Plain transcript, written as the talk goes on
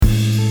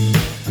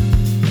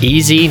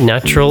Easy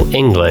Natural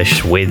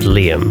English with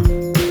Liam,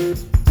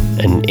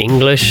 an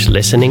English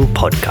listening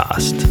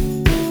podcast.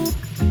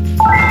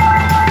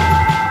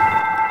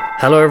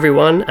 Hello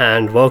everyone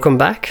and welcome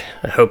back.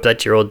 I hope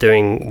that you're all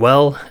doing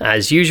well.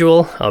 As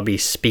usual, I'll be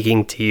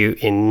speaking to you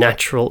in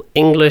natural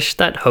English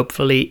that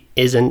hopefully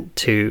isn't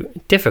too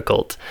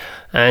difficult.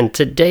 And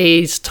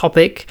today's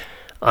topic,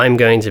 I'm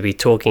going to be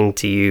talking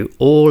to you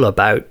all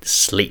about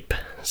sleep.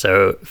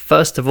 So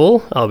first of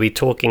all, I'll be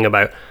talking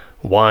about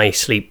why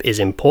sleep is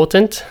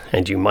important,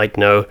 and you might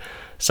know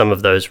some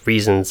of those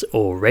reasons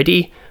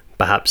already.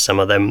 Perhaps some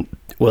of them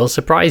will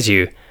surprise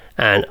you.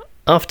 And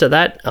after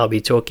that, I'll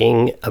be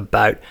talking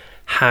about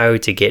how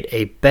to get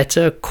a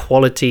better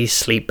quality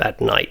sleep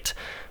at night.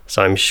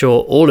 So I'm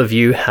sure all of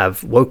you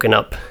have woken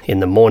up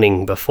in the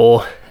morning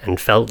before and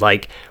felt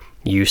like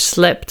you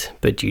slept,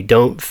 but you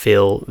don't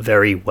feel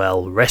very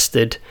well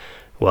rested.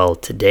 Well,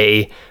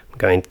 today I'm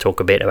going to talk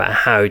a bit about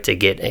how to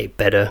get a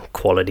better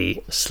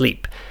quality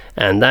sleep.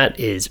 And that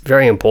is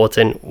very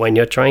important when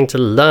you're trying to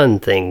learn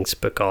things,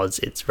 because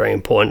it's very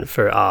important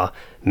for our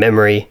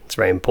memory, it's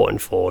very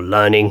important for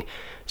learning,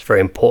 it's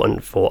very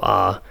important for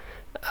our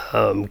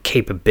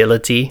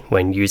capability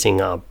when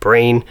using our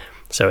brain.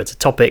 So it's a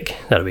topic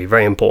that'll be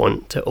very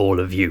important to all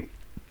of you.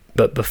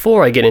 But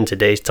before I get into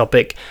today's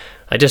topic,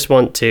 I just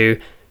want to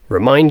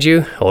remind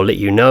you, or let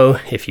you know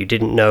if you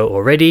didn't know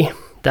already,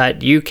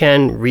 that you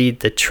can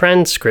read the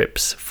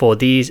transcripts for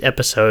these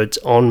episodes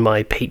on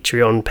my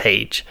Patreon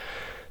page.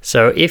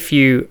 So if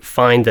you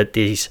find that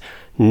these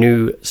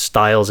new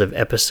styles of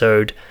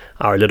episode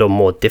are a little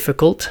more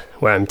difficult,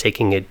 where I'm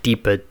taking a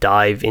deeper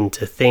dive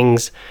into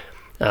things,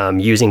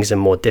 using some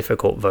more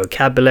difficult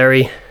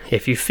vocabulary,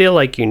 if you feel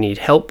like you need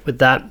help with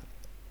that,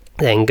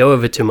 then go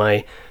over to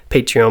my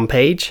Patreon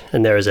page,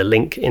 and there is a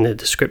link in the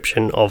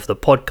description of the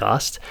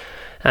podcast.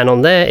 And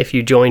on there, if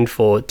you join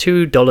for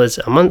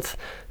 $2 a month,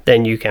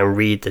 then you can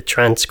read the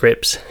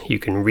transcripts, you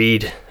can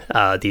read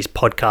these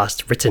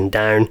podcasts written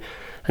down,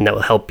 and that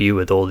will help you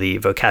with all the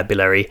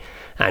vocabulary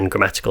and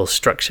grammatical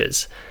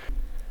structures.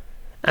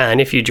 And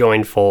if you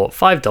join for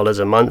 $5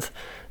 a month,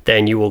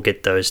 then you will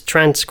get those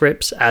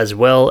transcripts as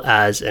well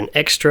as an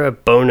extra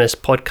bonus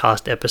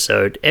podcast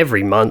episode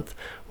every month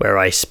where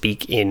I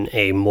speak in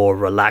a more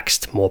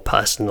relaxed, more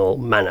personal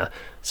manner.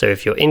 So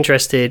if you're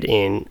interested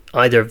in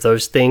either of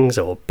those things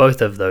or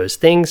both of those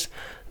things,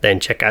 then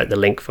check out the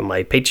link for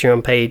my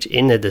Patreon page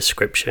in the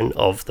description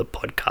of the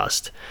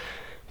podcast.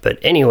 But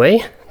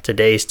anyway,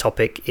 today's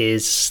topic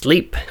is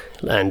sleep,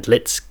 and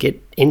let's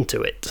get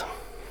into it.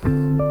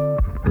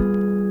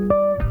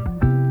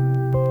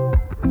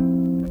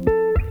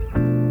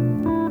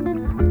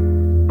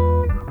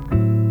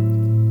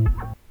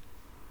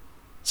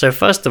 So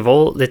first of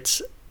all,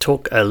 let's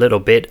talk a little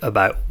bit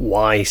about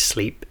why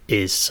sleep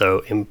is so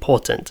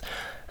important.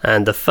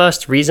 And the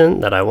first reason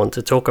that I want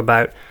to talk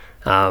about,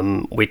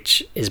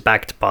 which is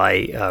backed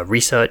by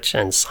research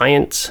and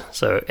science.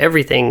 So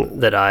everything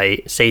that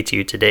I say to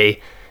you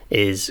today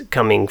is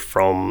coming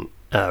from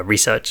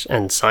research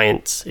and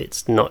science.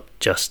 It's not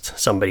just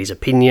somebody's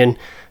opinion.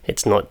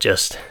 It's not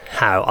just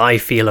how I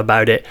feel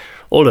about it.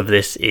 All of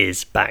this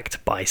is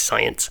backed by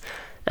science.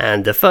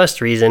 And the first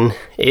reason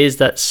is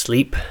that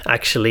sleep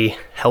actually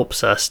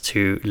helps us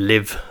to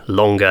live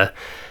longer.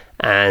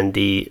 And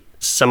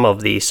some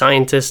of the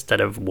scientists that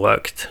have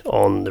worked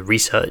on the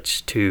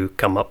research to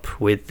come up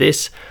with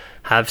this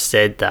have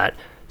said that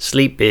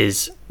sleep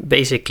is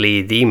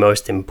basically the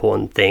most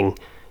important thing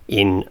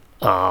in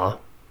our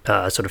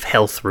sort of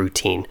health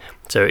routine.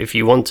 So if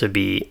you want to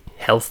be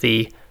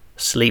healthy,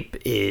 sleep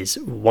is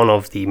one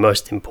of the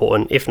most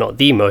important, if not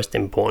the most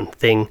important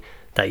thing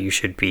that you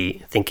should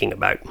be thinking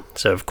about.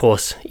 So of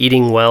course,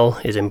 eating well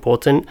is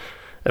important.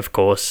 Of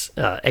course,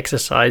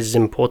 exercise is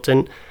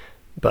important.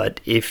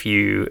 But if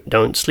you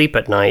don't sleep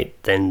at night,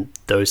 then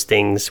those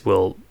things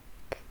will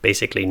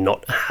basically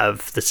not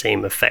have the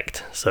same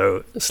effect.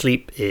 So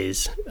sleep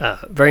is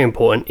very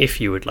important if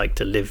you would like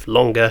to live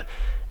longer,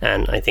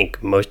 and I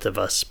think most of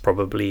us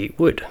probably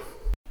would.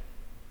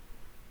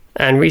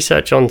 And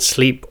research on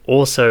sleep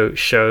also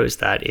shows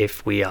that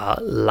if we are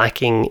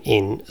lacking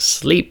in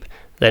sleep,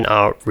 then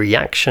our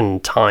reaction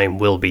time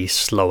will be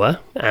slower,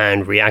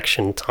 and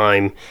reaction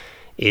time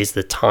is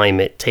the time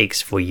it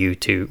takes for you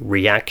to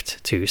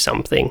react to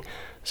something.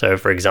 So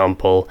for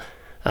example,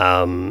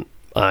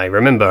 I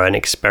remember an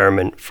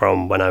experiment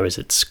from when I was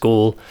at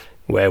school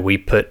where we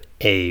put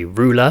a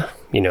ruler,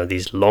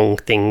 these long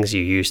things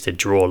you use to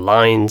draw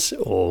lines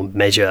or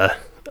measure,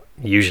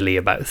 usually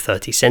about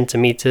 30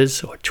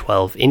 centimeters or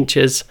 12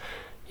 inches.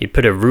 You'd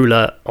put a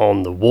ruler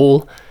on the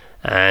wall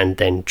and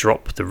then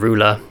drop the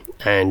ruler,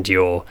 and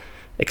your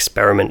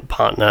experiment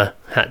partner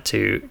had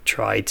to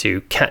try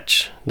to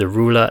catch the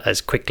ruler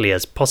as quickly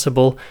as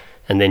possible,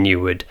 and then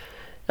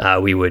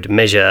we would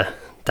measure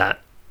that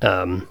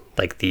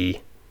like the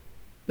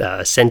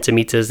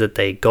centimeters that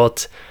they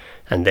got,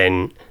 and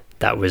then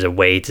that was a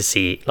way to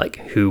see like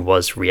who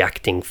was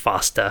reacting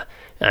faster.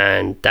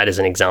 And that is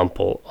an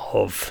example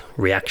of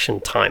reaction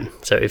time.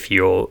 So if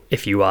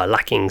you are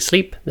lacking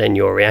sleep, then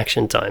your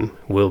reaction time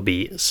will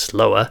be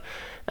slower.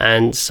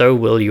 and so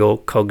will your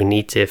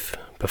cognitive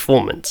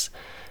performance.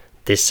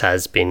 This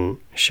has been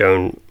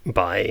shown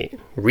by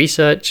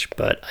research,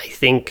 but I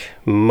think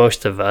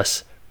most of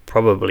us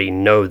probably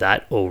know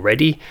that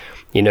already.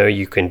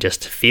 You can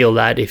just feel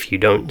that if you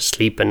don't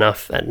sleep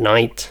enough at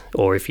night,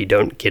 or if you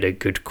don't get a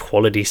good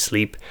quality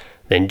sleep,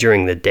 then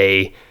during the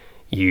day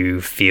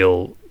you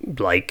feel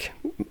like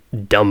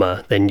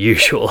dumber than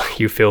usual.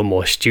 You feel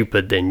more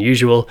stupid than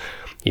usual.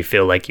 You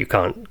feel like you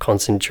can't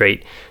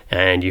concentrate,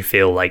 and you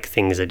feel like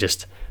things are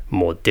just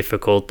more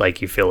difficult.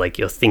 Like you feel like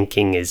your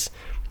thinking is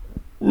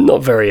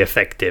not very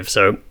effective.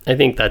 So I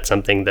think that's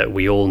something that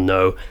we all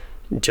know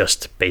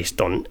just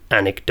based on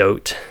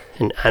anecdote.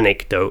 An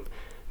anecdote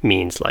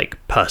means like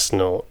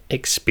personal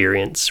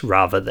experience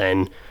rather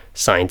than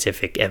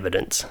scientific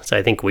evidence. So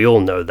I think we all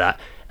know that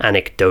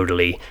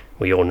anecdotally.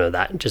 We all know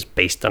that just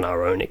based on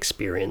our own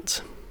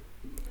experience.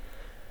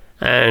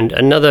 And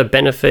another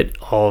benefit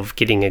of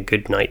getting a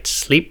good night's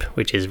sleep,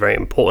 which is very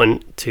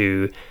important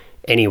to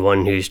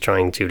anyone who's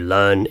trying to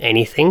learn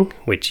anything,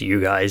 which you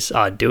guys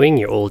are doing,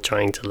 you're all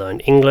trying to learn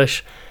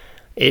English.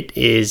 It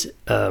is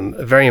a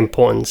very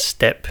important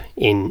step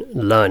in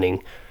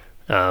learning.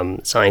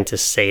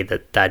 Scientists say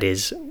that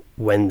is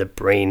when the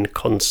brain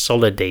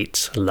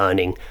consolidates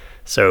learning.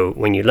 So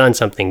when you learn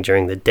something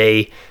during the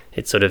day,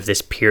 it's sort of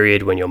this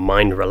period when your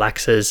mind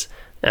relaxes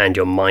and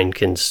your mind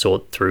can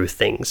sort through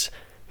things.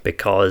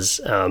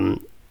 Because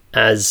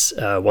as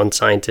one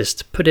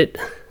scientist put it,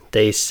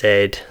 they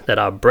said that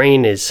our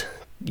brain is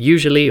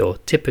usually or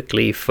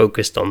typically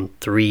focused on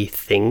 3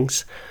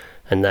 things,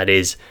 and that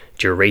is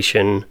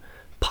duration,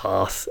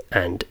 path,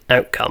 and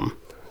outcome.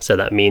 So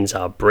that means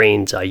our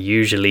brains are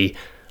usually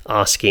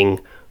asking,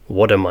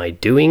 what am I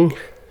doing,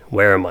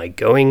 where am I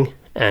going,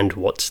 and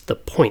what's the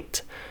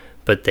point?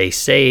 But they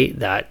say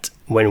that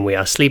when we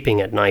are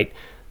sleeping at night,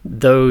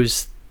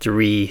 those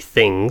 3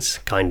 things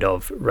kind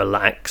of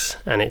relax,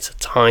 and it's a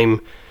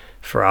time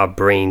for our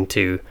brain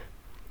to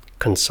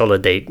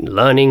consolidate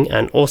learning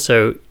and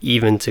also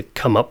even to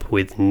come up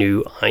with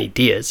new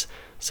ideas.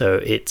 So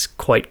it's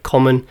quite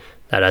common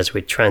that as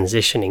we're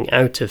transitioning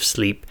out of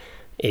sleep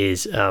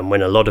is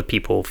when a lot of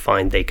people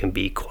find they can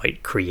be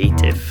quite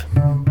creative.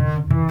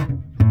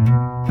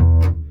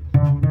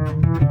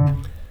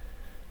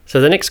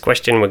 So the next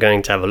question we're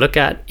going to have a look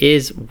at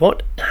is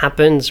what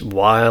happens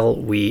while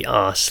we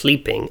are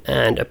sleeping.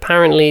 And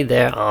apparently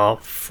there are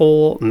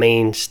 4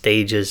 main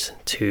stages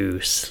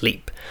to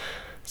sleep.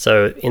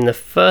 So in the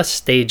first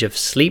stage of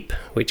sleep,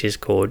 which is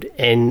called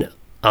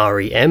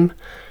NREM,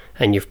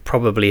 and you've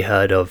probably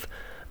heard of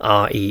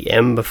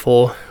REM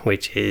before,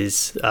 which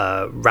is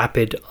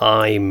rapid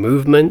eye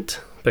movement,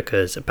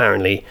 because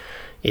apparently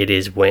it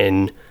is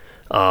when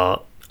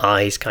our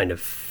eyes kind of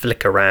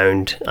flick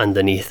around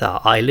underneath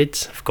our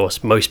eyelids. Of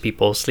course, most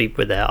people sleep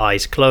with their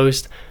eyes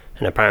closed,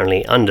 and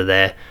apparently under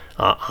there,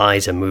 our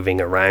eyes are moving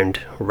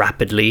around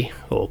rapidly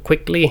or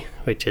quickly,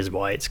 which is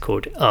why it's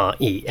called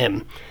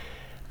REM.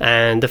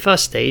 And the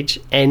first stage,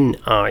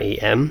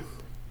 NREM,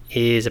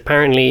 is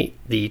apparently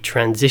the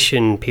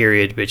transition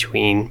period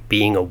between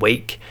being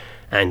awake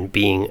and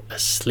being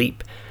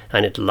asleep,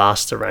 and it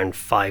lasts around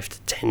 5 to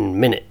 10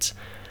 minutes.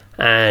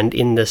 And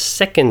in the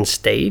second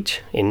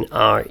stage, in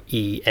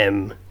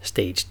REM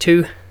stage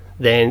 2,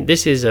 then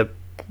this is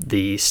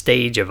the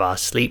stage of our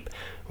sleep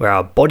where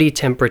our body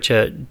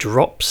temperature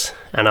drops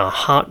and our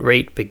heart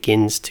rate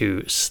begins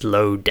to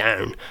slow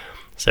down.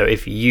 So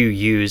if you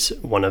use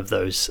one of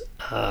those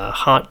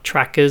heart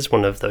trackers,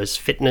 one of those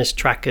fitness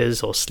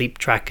trackers or sleep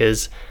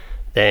trackers,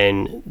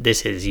 then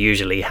this is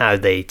usually how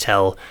they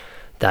tell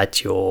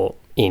that you're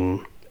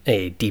in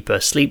a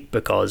deeper sleep,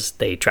 because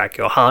they track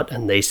your heart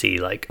and they see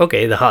like,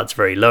 okay, the heart's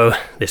very low,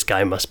 this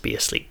guy must be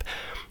asleep.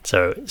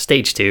 So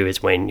stage 2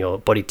 is when your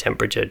body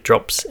temperature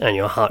drops and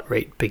your heart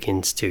rate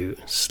begins to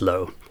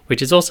slow,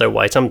 which is also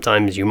why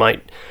sometimes you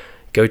might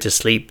go to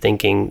sleep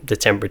thinking the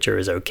temperature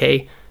is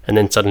okay, and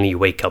then suddenly you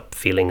wake up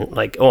feeling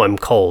like, oh, I'm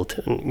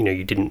cold, and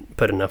you didn't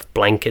put enough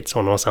blankets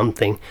on or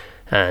something,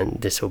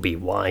 and this will be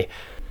why.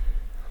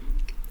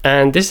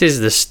 And this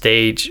is the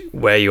stage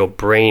where your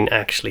brain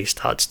actually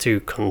starts to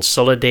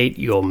consolidate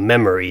your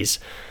memories.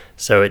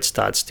 So it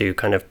starts to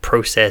kind of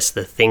process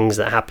the things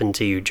that happen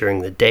to you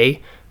during the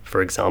day,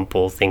 for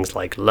example, things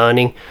like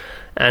learning.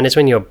 And it's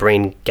when your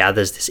brain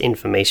gathers this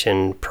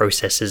information,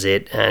 processes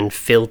it, and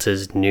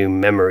filters new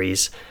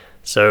memories.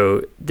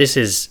 So this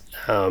is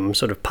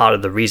sort of part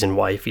of the reason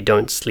why if you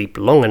don't sleep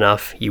long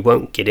enough, you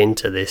won't get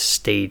into this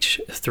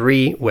stage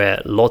 3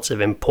 where lots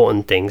of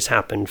important things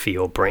happen for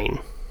your brain.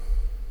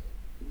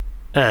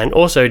 And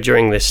also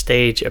during this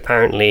stage,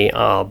 apparently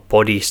our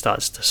body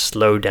starts to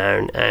slow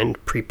down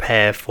and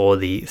prepare for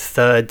the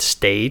third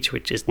stage,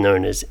 which is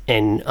known as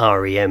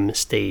NREM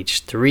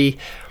stage 3.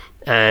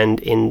 And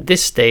in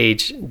this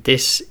stage,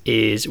 this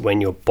is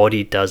when your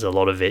body does a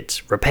lot of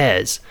its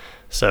repairs.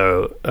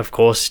 So, of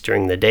course,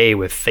 during the day,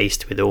 we're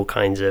faced with all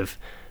kinds of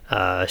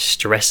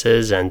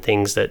stresses and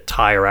things that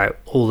tire out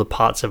all the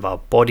parts of our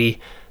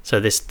body. So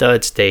this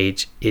third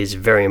stage is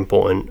very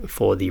important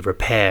for the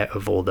repair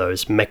of all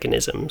those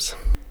mechanisms.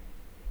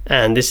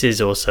 And this is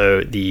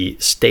also the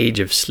stage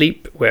of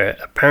sleep where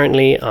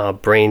apparently our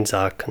brains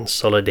are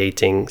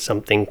consolidating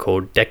something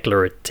called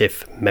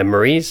declarative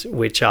memories,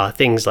 which are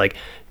things like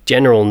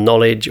general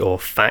knowledge or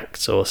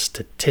facts or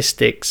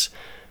statistics,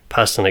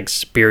 personal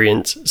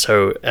experience.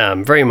 So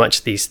very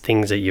much these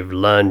things that you've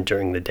learned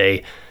during the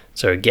day.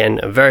 So again,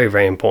 a very,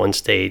 very important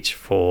stage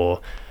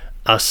for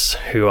us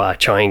who are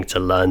trying to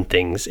learn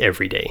things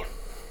every day.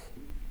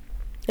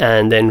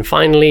 And then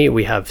finally,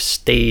 we have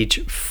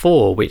stage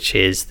 4, which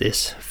is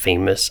this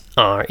famous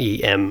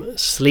REM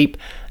sleep.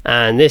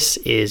 And this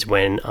is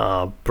when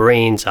our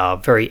brains are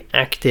very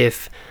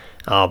active,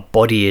 our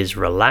body is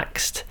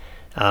relaxed,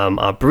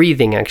 our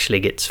breathing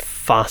actually gets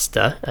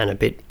faster and a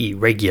bit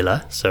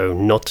irregular, so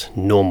not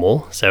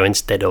normal. So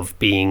instead of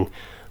being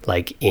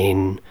like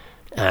in,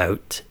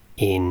 out,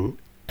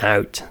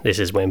 this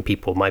is when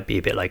people might be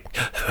a bit like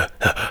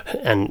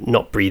and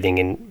not breathing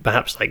in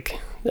perhaps like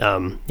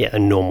a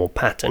normal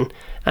pattern.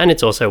 And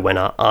it's also when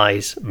our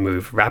eyes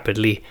move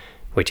rapidly,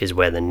 which is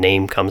where the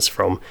name comes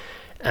from.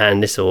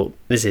 And this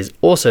is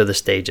also the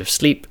stage of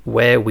sleep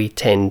where we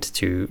tend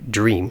to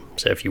dream.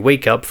 So if you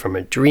wake up from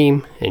a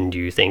dream and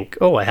you think,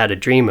 oh, I had a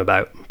dream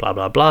about blah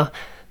blah blah,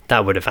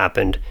 that would have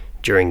happened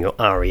during your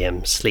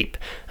REM sleep.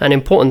 An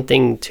important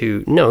thing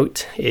to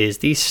note is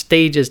these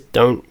stages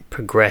don't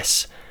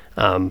progress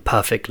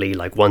perfectly,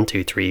 like 1,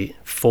 2, 3,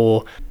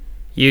 4.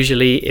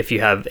 Usually if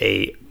you have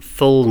a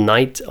full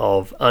night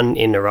of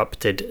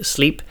uninterrupted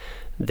sleep,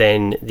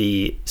 then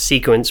the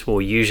sequence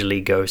will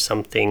usually go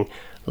something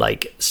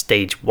like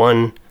stage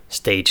 1,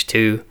 stage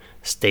 2,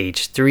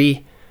 stage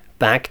 3,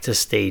 back to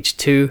stage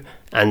 2,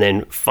 and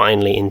then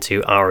finally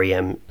into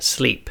REM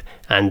sleep.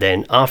 And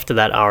then after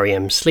that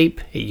REM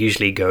sleep, it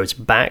usually goes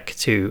back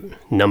to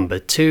number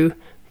 2,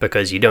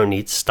 because you don't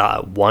need to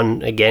start at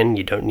 1 again.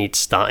 You don't need to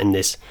start in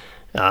this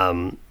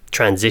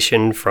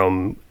transition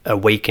from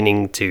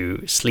awakening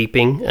to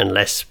sleeping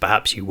unless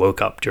perhaps you woke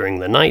up during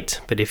the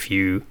night. But if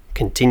you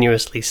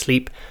continuously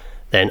sleep,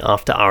 then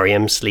after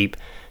REM sleep,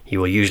 you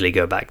will usually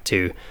go back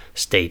to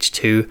stage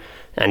 2.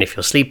 And if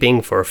you're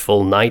sleeping for a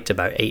full night,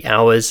 about 8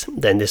 hours,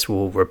 then this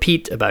will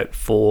repeat about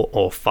 4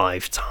 or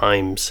 5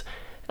 times.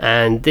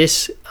 And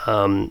this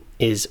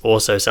is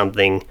also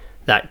something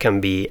that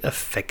can be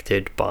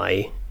affected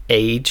by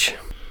age,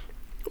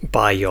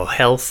 by your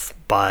health,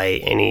 by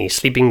any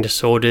sleeping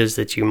disorders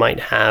that you might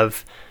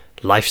have,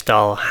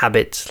 lifestyle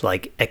habits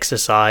like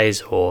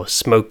exercise or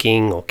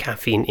smoking or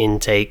caffeine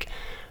intake,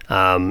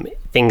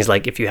 things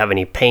like if you have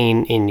any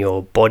pain in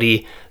your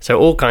body. So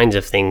all kinds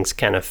of things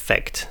can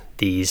affect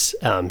these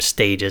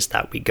stages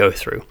that we go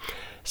through.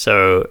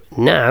 So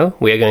now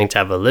we are going to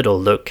have a little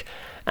look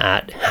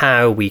at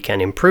how we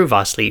can improve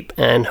our sleep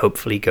and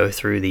hopefully go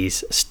through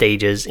these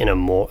stages in a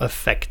more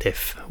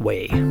effective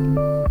way.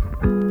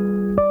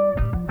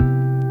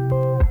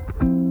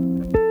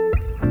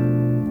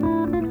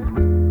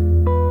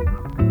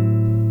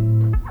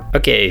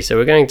 Okay, so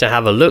we're going to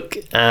have a look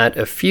at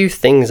a few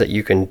things that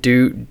you can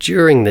do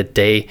during the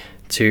day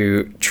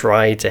to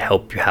try to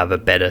help you have a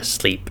better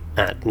sleep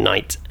at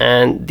night.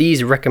 And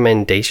these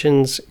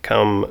recommendations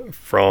come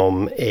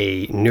from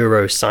a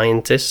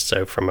neuroscientist,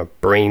 so from a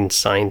brain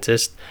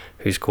scientist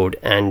who's called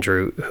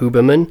Andrew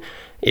Huberman.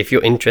 If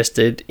you're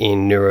interested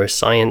in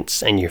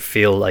neuroscience and you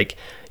feel like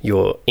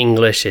your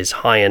English is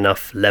high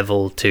enough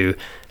level to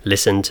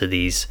listen to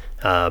these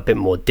a bit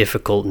more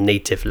difficult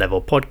native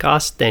level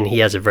podcasts, then he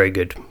has a very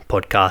good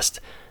podcast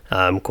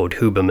called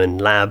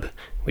Huberman Lab,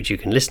 which you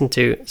can listen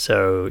to.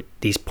 So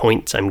these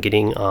points I'm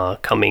getting are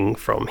coming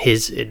from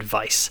his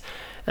advice.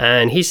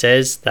 And he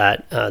says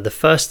that the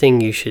first thing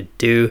you should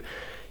do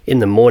in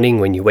the morning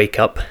when you wake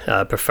up,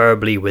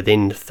 preferably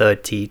within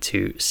 30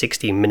 to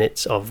 60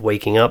 minutes of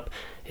waking up,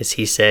 is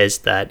he says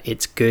that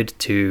it's good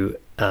to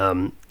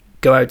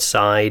go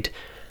outside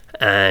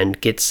and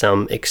get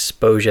some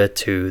exposure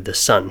to the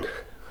sun.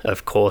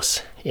 Of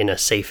course, in a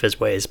safest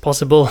way as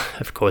possible.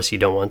 Of course, you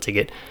don't want to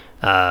get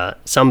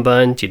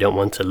sunburned. You don't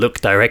want to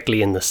look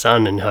directly in the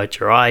sun and hurt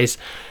your eyes.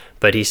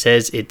 But he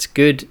says it's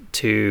good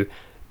to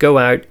go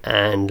out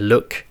and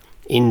look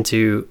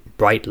into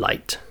bright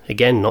light.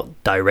 Again,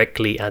 not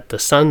directly at the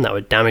sun, that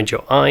would damage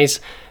your eyes,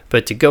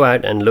 but to go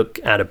out and look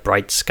at a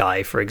bright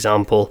sky, for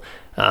example,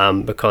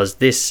 because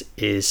this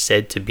is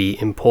said to be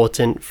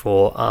important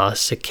for our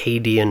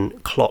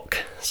circadian clock.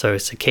 So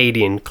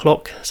circadian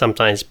clock,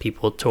 sometimes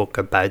people talk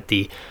about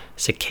the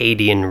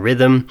circadian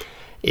rhythm,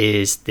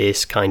 is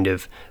this kind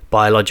of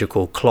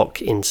biological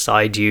clock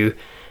inside you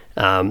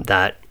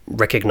that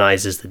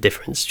recognizes the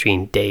difference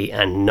between day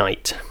and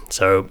night.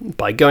 So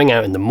by going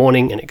out in the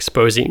morning and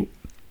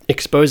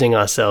exposing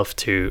ourselves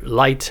to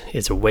light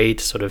is a way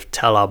to sort of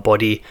tell our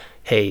body,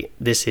 hey,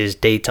 this is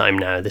daytime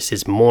now, this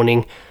is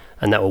morning,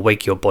 and that will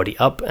wake your body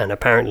up and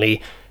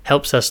apparently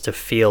helps us to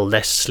feel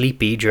less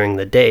sleepy during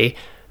the day.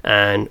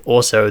 And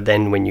also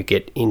then when you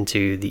get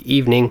into the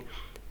evening,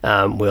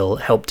 will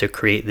help to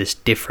create this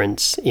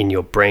difference in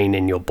your brain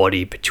and your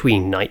body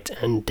between night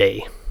and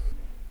day.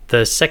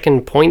 The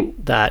second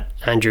point that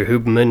Andrew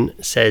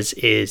Huberman says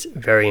is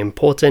very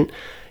important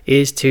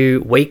is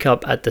to wake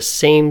up at the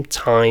same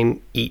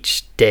time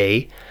each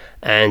day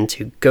and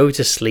to go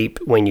to sleep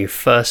when you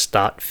first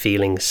start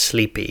feeling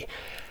sleepy.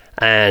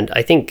 And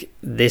I think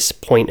this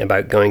point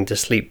about going to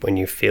sleep when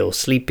you feel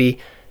sleepy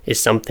is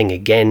something,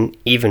 again,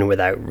 even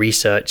without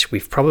research,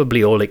 we've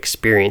probably all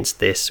experienced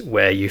this,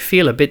 where you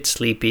feel a bit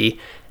sleepy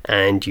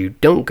and you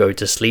don't go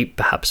to sleep,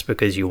 perhaps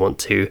because you want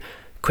to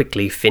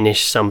quickly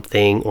finish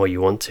something, or you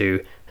want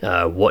to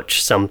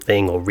watch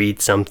something or read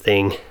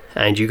something,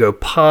 and you go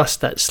past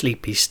that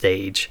sleepy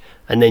stage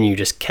and then you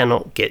just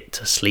cannot get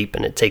to sleep,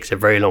 and it takes a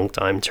very long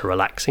time to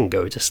relax and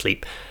go to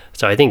sleep.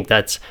 So I think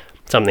that's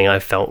something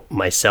I've felt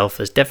myself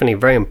is definitely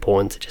very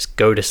important, to just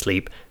go to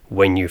sleep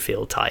when you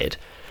feel tired.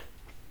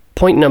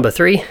 Point number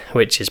 3,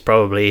 which is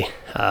probably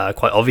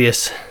quite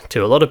obvious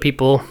to a lot of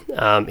people,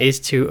 is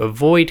to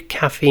avoid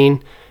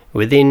caffeine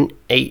within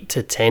 8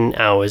 to 10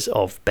 hours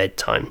of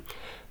bedtime.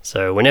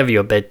 So whenever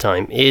your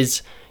bedtime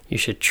is, you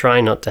should try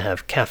not to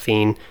have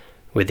caffeine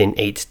within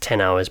 8 to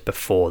 10 hours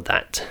before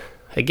that.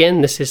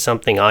 Again, this is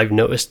something I've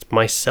noticed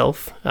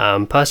myself.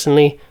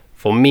 Personally,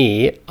 for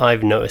me,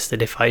 I've noticed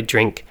that if I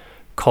drink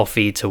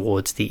coffee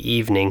towards the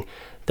evening,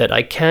 that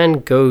I can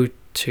go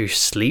to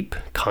sleep,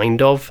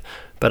 kind of,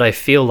 but I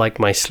feel like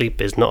my sleep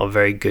is not a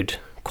very good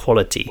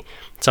quality.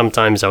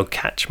 Sometimes I'll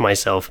catch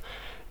myself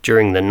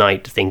during the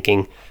night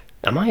thinking,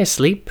 am I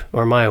asleep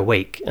or am I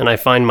awake? And I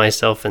find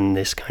myself in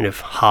this kind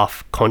of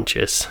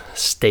half-conscious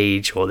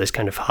stage, or this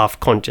kind of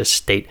half-conscious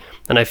state,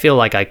 and I feel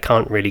like I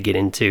can't really get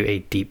into a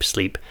deep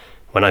sleep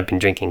when I've been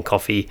drinking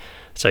coffee.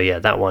 So yeah,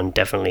 that one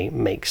definitely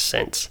makes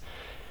sense.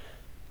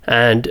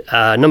 And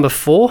number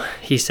 4,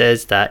 he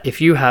says that if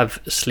you have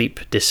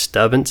sleep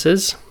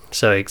disturbances,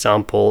 so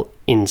example,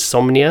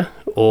 insomnia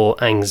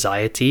or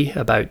anxiety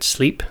about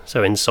sleep.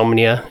 So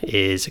insomnia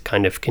is a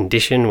kind of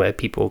condition where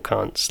people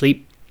can't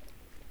sleep.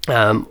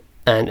 And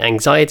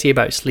anxiety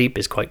about sleep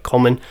is quite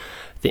common.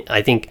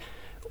 I think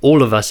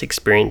all of us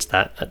experience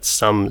that at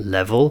some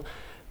level,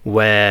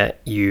 where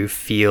you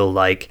feel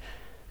like,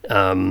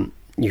 oh,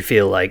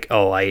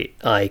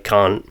 I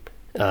can't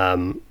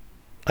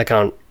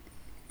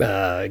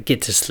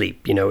get to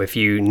sleep. You know, if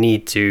you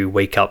need to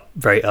wake up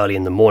very early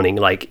in the morning,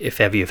 like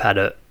if ever you've had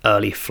an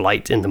early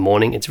flight in the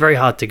morning, it's very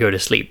hard to go to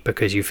sleep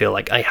because you feel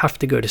like, I have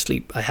to go to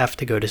sleep, I have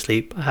to go to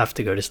sleep, I have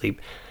to go to sleep,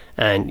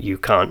 and you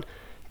can't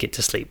get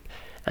to sleep.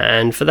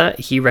 And for that,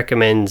 he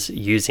recommends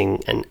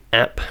using an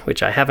app,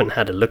 which I haven't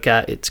had a look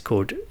at. It's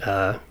called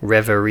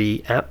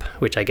Rêverie app,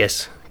 which I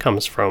guess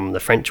comes from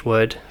the French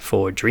word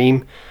for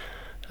dream.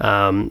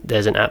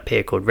 There's an app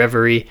here called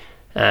Rêverie,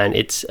 and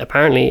it's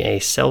apparently a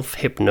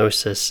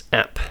self-hypnosis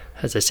app.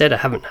 As I said, I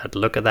haven't had a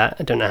look at that.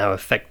 I don't know how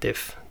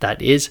effective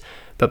that is.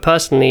 But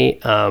personally,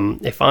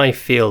 if I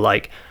feel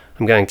like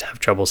I'm going to have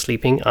trouble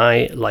sleeping,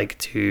 I like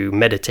to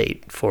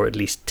meditate for at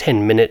least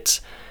 10 minutes.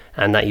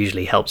 And that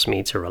usually helps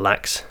me to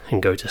relax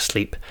and go to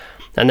sleep.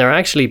 And there are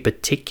actually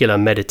particular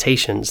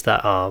meditations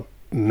that are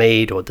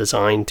made or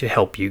designed to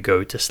help you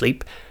go to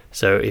sleep.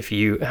 So if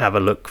you have a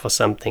look for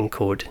something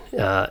called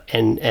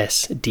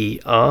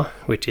NSDR,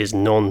 which is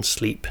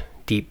non-sleep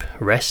deep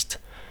rest,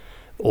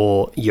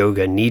 or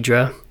yoga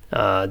nidra,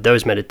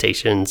 those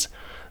meditations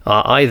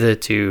are either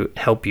to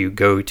help you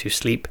go to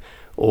sleep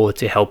or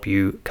to help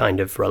you kind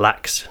of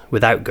relax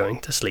without going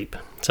to sleep.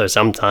 So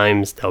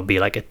sometimes there'll be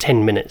like a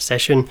 10-minute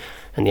session,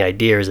 and the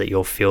idea is that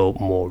you'll feel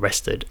more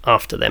rested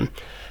after them.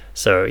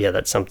 So yeah,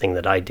 that's something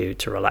that I do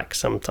to relax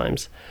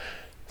sometimes.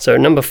 So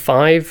number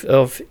 5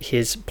 of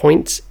his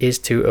points is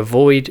to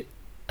avoid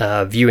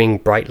viewing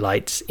bright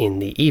lights in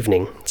the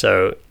evening.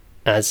 So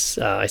as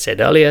I said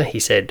earlier, he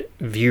said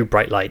view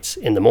bright lights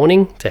in the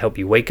morning to help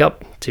you wake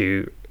up,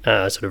 to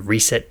sort of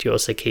reset your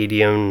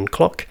circadian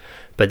clock.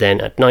 But then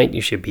at night,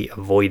 you should be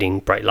avoiding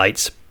bright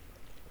lights,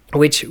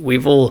 which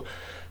we've all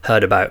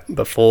heard about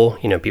before.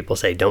 You know, people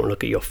say don't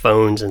look at your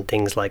phones and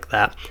things like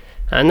that.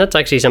 And that's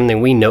actually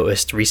something we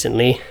noticed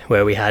recently,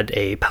 where we had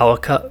a power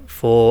cut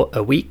for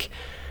a week.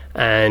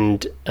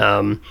 And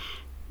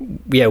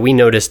we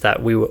noticed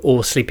that we were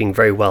all sleeping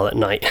very well at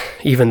night,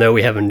 even though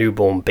we have a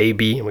newborn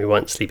baby and we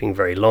weren't sleeping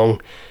very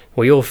long.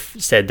 We all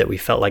said that we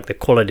felt like the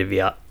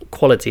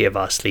quality of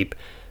our sleep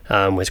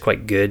was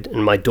quite good.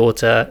 And my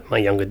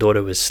younger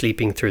daughter, was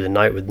sleeping through the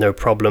night with no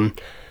problem.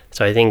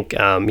 So I think,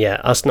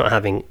 us not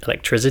having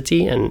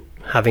electricity and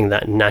having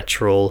that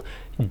natural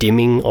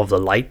dimming of the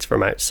lights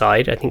from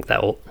outside, I think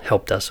that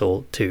helped us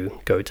all to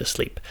go to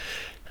sleep.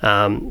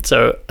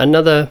 So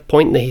another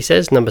point that he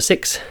says, number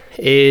 6,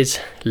 is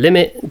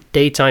limit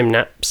daytime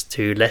naps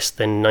to less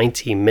than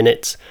 90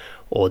 minutes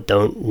or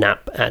don't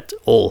nap at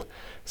all.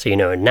 So, you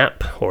know, a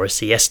nap or a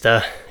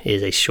siesta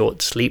is a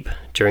short sleep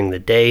during the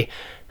day.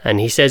 And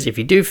he says if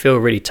you do feel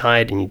really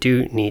tired and you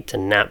do need to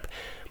nap,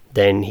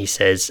 then he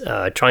says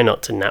try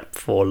not to nap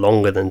for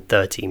longer than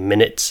 30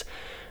 minutes.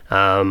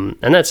 And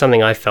that's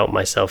something I felt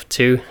myself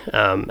too.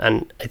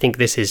 And I think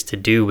this is to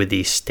do with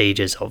these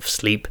stages of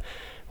sleep,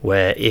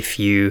 where if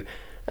you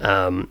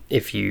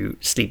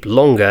sleep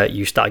longer,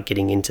 you start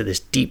getting into this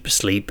deep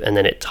sleep, and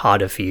then it's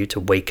harder for you to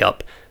wake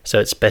up. So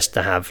it's best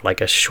to have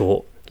like a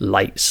short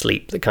light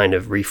sleep that kind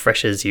of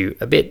refreshes you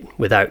a bit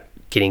without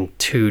getting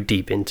too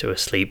deep into a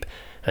sleep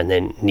and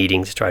then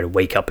needing to try to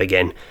wake up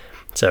again.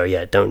 So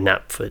yeah, don't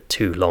nap for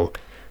too long.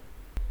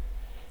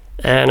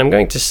 And I'm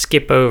going to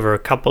skip over a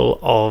couple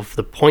of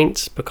the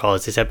points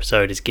because this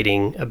episode is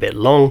getting a bit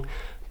long,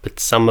 but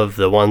some of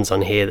the ones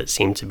on here that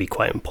seem to be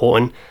quite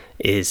important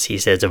is he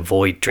says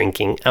avoid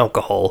drinking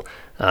alcohol,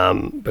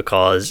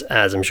 because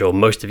as I'm sure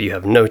most of you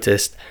have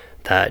noticed,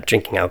 that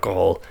drinking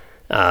alcohol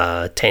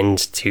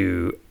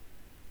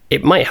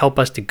it might help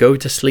us to go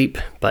to sleep,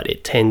 but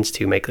it tends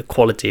to make the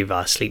quality of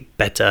our sleep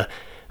better.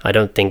 I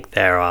don't think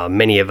there are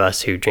many of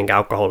us who drink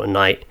alcohol at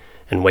night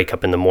and wake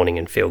up in the morning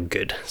and feel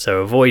good. So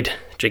avoid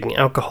drinking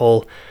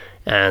alcohol.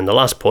 And the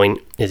last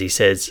point is he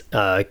says,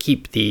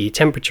 keep the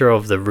temperature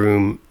of the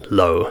room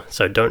low.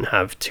 So don't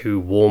have too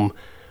warm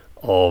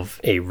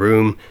of a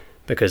room,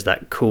 because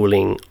that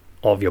cooling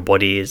of your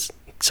body is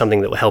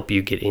something that will help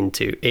you get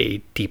into a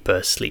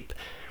deeper sleep.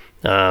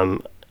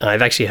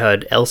 I've actually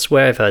heard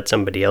elsewhere, I've heard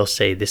somebody else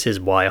say this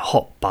is why a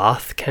hot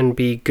bath can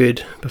be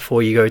good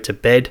before you go to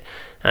bed.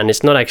 And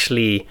it's not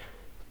actually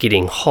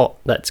getting hot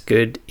that's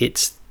good,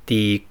 it's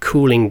the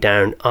cooling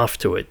down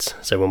afterwards.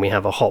 So when we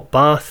have a hot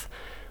bath,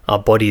 our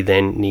body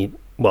then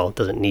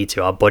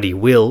our body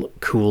will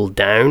cool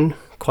down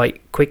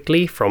quite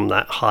quickly from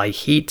that high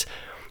heat.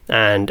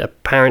 And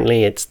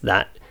apparently it's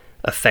that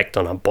effect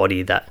on our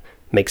body that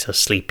makes us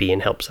sleepy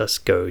and helps us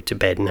go to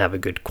bed and have a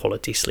good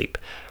quality sleep.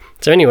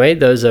 So anyway,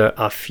 those are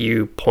a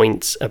few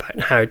points about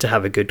how to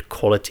have a good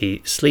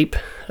quality sleep.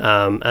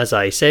 As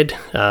I said,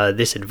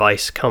 this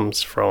advice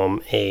comes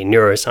from a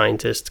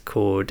neuroscientist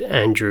called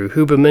Andrew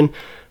Huberman.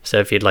 So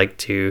if you'd like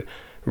to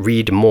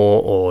read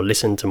more or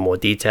listen to more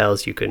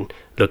details, you can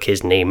look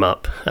his name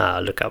up,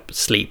 look up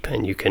sleep,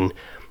 and you can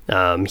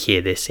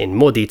hear this in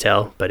more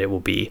detail, but it will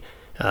be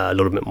a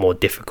little bit more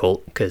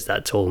difficult because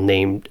that's all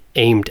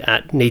aimed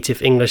at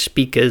native English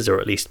speakers, or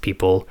at least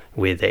people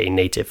with a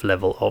native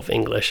level of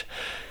English.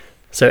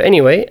 So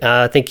anyway,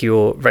 thank you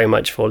all very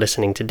much for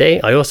listening today.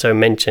 I also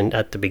mentioned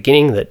at the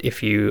beginning that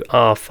if you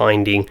are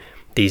finding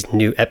these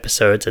new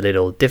episodes a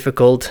little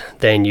difficult,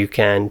 then you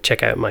can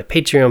check out my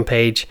Patreon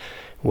page,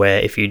 where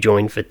if you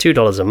join for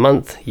 $2 a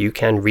month, you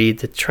can read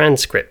the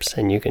transcripts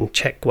and you can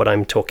check what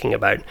I'm talking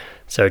about.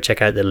 So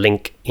check out the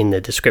link in the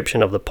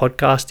description of the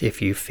podcast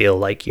if you feel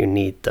like you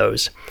need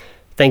those.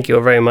 Thank you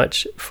all very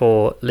much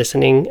for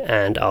listening,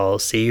 and I'll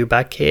see you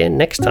back here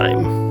next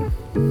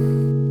time.